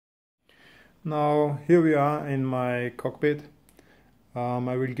Now here we are in my cockpit. I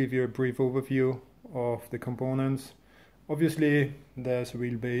will give you a brief overview of the components. Obviously there's a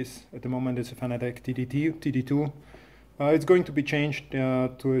wheelbase. At the moment it's a FANATEC DD2. It's going to be changed to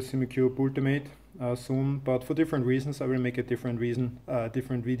a Simucube Ultimate soon, but for different reasons. I will make a different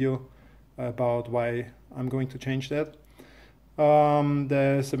video about why I'm going to change that.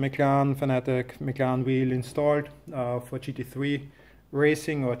 There's a FANATEC wheel installed for GT3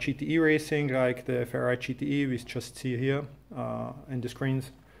 racing or GTE racing, like the Ferrari GTE we just see here in the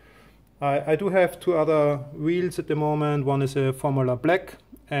screens. I do have two other wheels at the moment. One is a Formula Black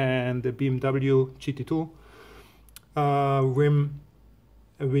and the BMW GT2 rim,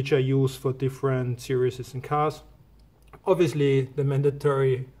 which I use for different series and cars. Obviously the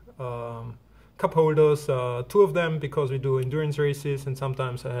mandatory cup holders, two of them, because we do endurance races and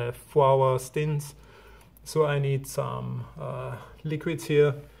sometimes I have 4-hour stints, so I need some liquids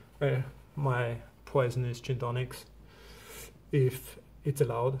here. My poison is gin tonics, if it's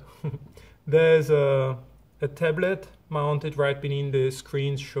allowed. There's a tablet mounted right beneath the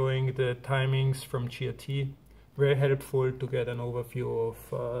screens showing the timings from GRT. Very helpful to get an overview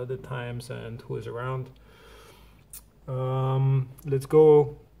of the times and who is around. Let's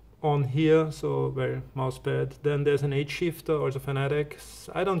go on here. So, well, mousepad. Then there's an H-Shifter, also FANATEC.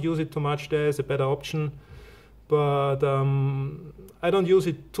 I don't use it too much. There's a better option, but I don't use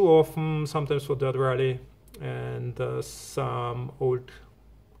it too often. Sometimes for dirt rally and some old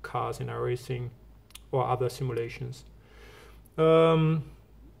cars in our racing or other simulations. The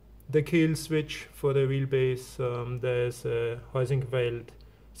kill switch for the wheelbase. There's a Heusinkveld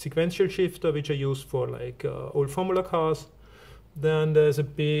sequential shifter, which I use for like old Formula cars. Then there's a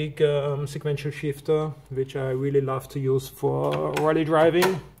big sequential shifter, which I really love to use for rally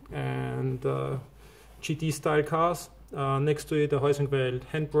driving and GT style cars. Next to it, a Heusinkveld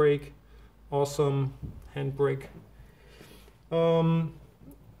Handbrake, awesome handbrake.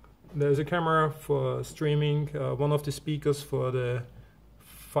 There's a camera for streaming, one of the speakers for the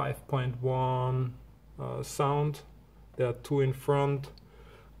 5.1 sound. There are two in front,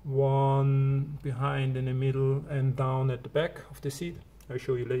 one behind, in the middle, and down at the back of the seat. I'll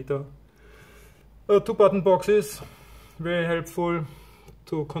show you later. Two button boxes, very helpful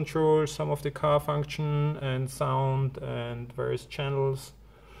to control some of the car function and sound and various channels.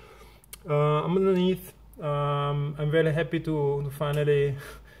 Underneath, I'm very happy to finally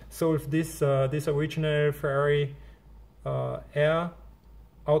solve this original Ferrari air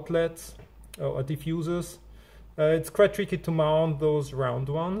outlets or diffusers. It's quite tricky to mount those round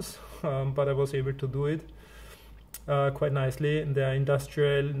ones, but I was able to do it quite nicely. And there are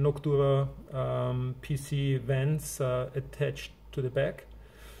industrial Noctua PC vents attached to the back,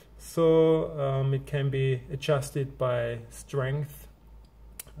 so it can be adjusted by strength,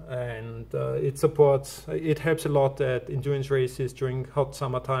 and it helps a lot at endurance races during hot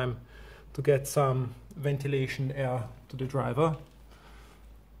summertime to get some ventilation air to the driver.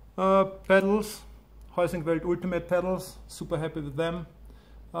 Pedals, Heusinkveld Ultimate pedals, super happy with them.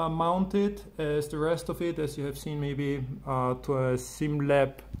 Mounted as the rest of it, as you have seen maybe, to a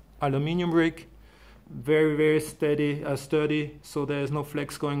SimLab aluminium rig. Very sturdy, so there is no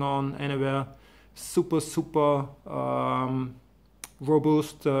flex going on anywhere. Super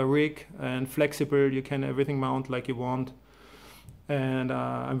robust rig and flexible. You can everything mount like you want, and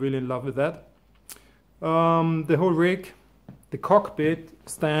I'm really in love with that. The whole rig, the cockpit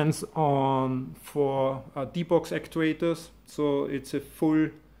stands on for D-box actuators, so it's a full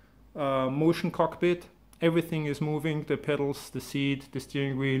motion cockpit. Everything is moving, the pedals, the seat, the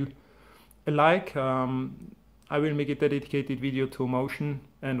steering wheel alike. I will make a dedicated video to motion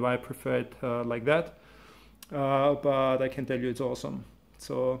and why I prefer it like that, but I can tell you it's awesome.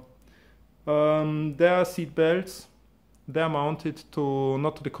 So there are seat belts. They're mounted to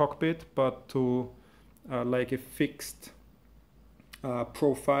not to the cockpit but to like a fixed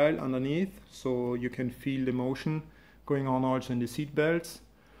profile underneath, so you can feel the motion going on also in the seat belts.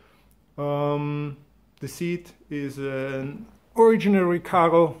 The seat is an original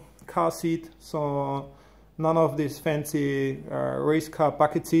RECARO car seat, so none of these fancy race car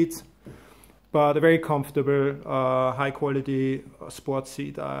bucket seats, but a very comfortable, high quality sports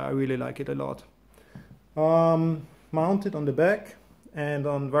seat. I really like it a lot. Mounted on the back and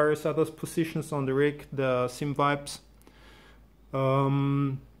on various other positions on the rig, the sim vibes.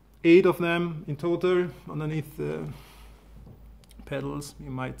 8 of them in total underneath the pedals. You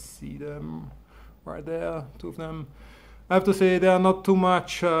might see them right there, 2 of them. I have to say they are not too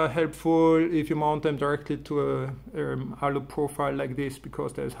much helpful if you mount them directly to a alu profile like this,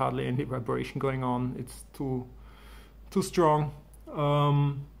 because there's hardly any vibration going on. It's too strong.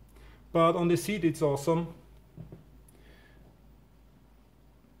 But on the seat it's awesome.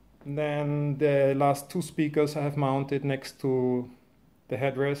 And then the last two speakers I have mounted next to the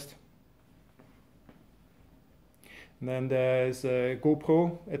headrest. And then there's a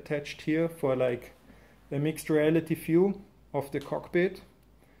GoPro attached here for like a mixed reality view of the cockpit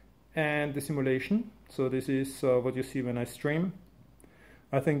and the simulation. So this is what you see when I stream.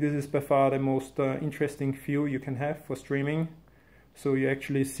 I think this is by far the most interesting view you can have for streaming. So you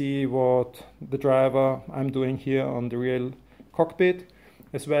actually see what the driver I'm doing here on the real cockpit,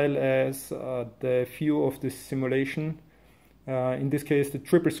 as well as the view of this simulation. In this case, the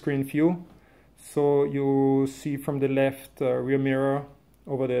triple screen view. So you see from the left rear mirror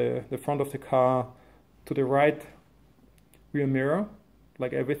over the front of the car to the right rear mirror,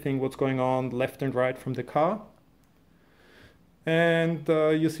 like everything what's going on left and right from the car. And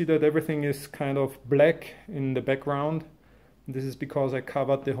you see that everything is kind of black in the background. This is because I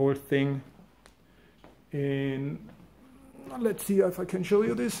covered the whole thing in, let's see if I can show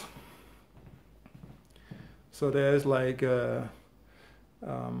you this. So there's like a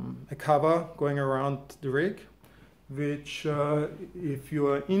cover going around the rig, which if you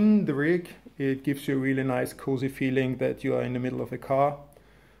are in the rig, it gives you a really nice cozy feeling that you are in the middle of a car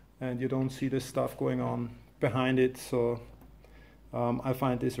and you don't see the stuff going on behind it. So I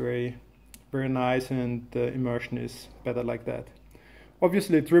find this very nice, and the immersion is better like that.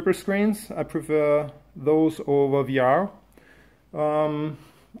 Obviously triple screens, I prefer those over VR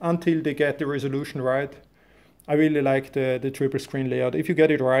until they get the resolution right. I really like the triple screen layout. If you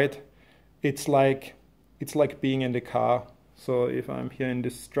get it right, it's like being in the car. So if I'm here in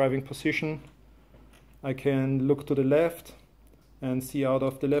this driving position, I can look to the left and see out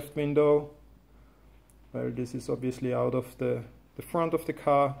of the left window. Well, this is obviously out of the front of the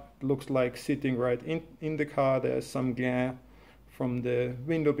car. It looks like sitting right in the car. There's some glare from the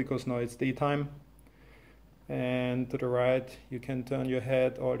window because now it's daytime. And to the right, you can turn your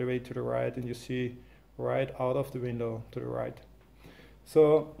head all the way to the right and you see right out of the window to the right.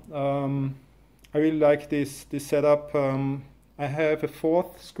 So I really like this setup. I have a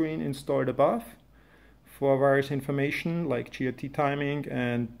fourth screen installed above for various information like GRT timing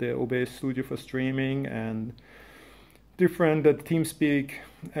and the OBS Studio for streaming and different TeamSpeak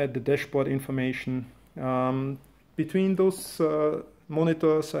at the dashboard information. Between those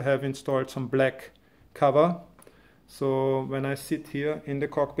monitors I have installed some black cover. So when I sit here in the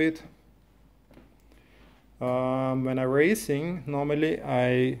cockpit, when I'm racing, normally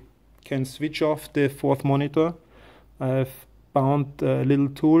I can switch off the fourth monitor. I've bound a little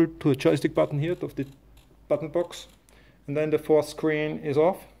tool to a joystick button here of the button box, and then the fourth screen is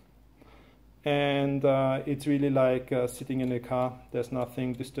off. And it's really like sitting in a car. There's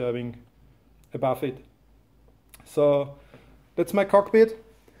nothing disturbing above it. So that's my cockpit,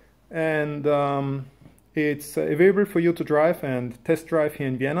 and it's available for you to drive and test drive here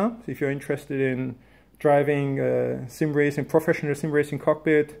in Vienna. If you're interested in driving sim racing, professional sim racing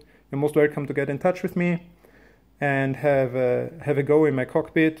cockpit, you're most welcome to get in touch with me and have a go in my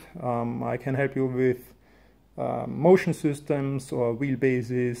cockpit. I can help you with motion systems or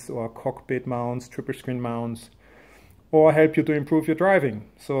wheelbases or cockpit mounts, triple screen mounts, or help you to improve your driving.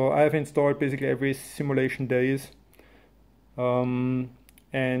 So I've installed basically every simulation there is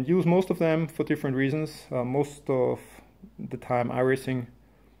and use most of them for different reasons. Most of the time iRacing,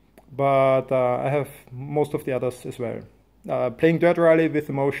 but I have most of the others as well. Playing dirt rally with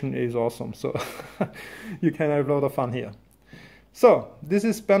emotion is awesome, so you can have a lot of fun here. So this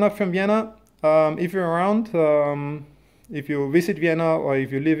is Bernhard from Vienna. If you're around, if you visit Vienna or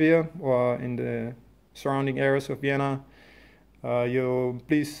if you live here or in the surrounding areas of Vienna, you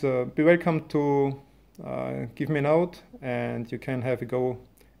please be welcome to give me a note and you can have a go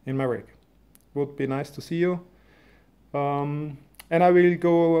in my rig. Would be nice to see you. And I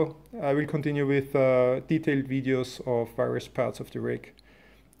will continue with detailed videos of various parts of the rig,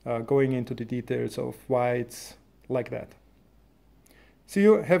 going into the details of why it's like that. See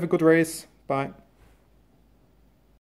you, have a good race, bye.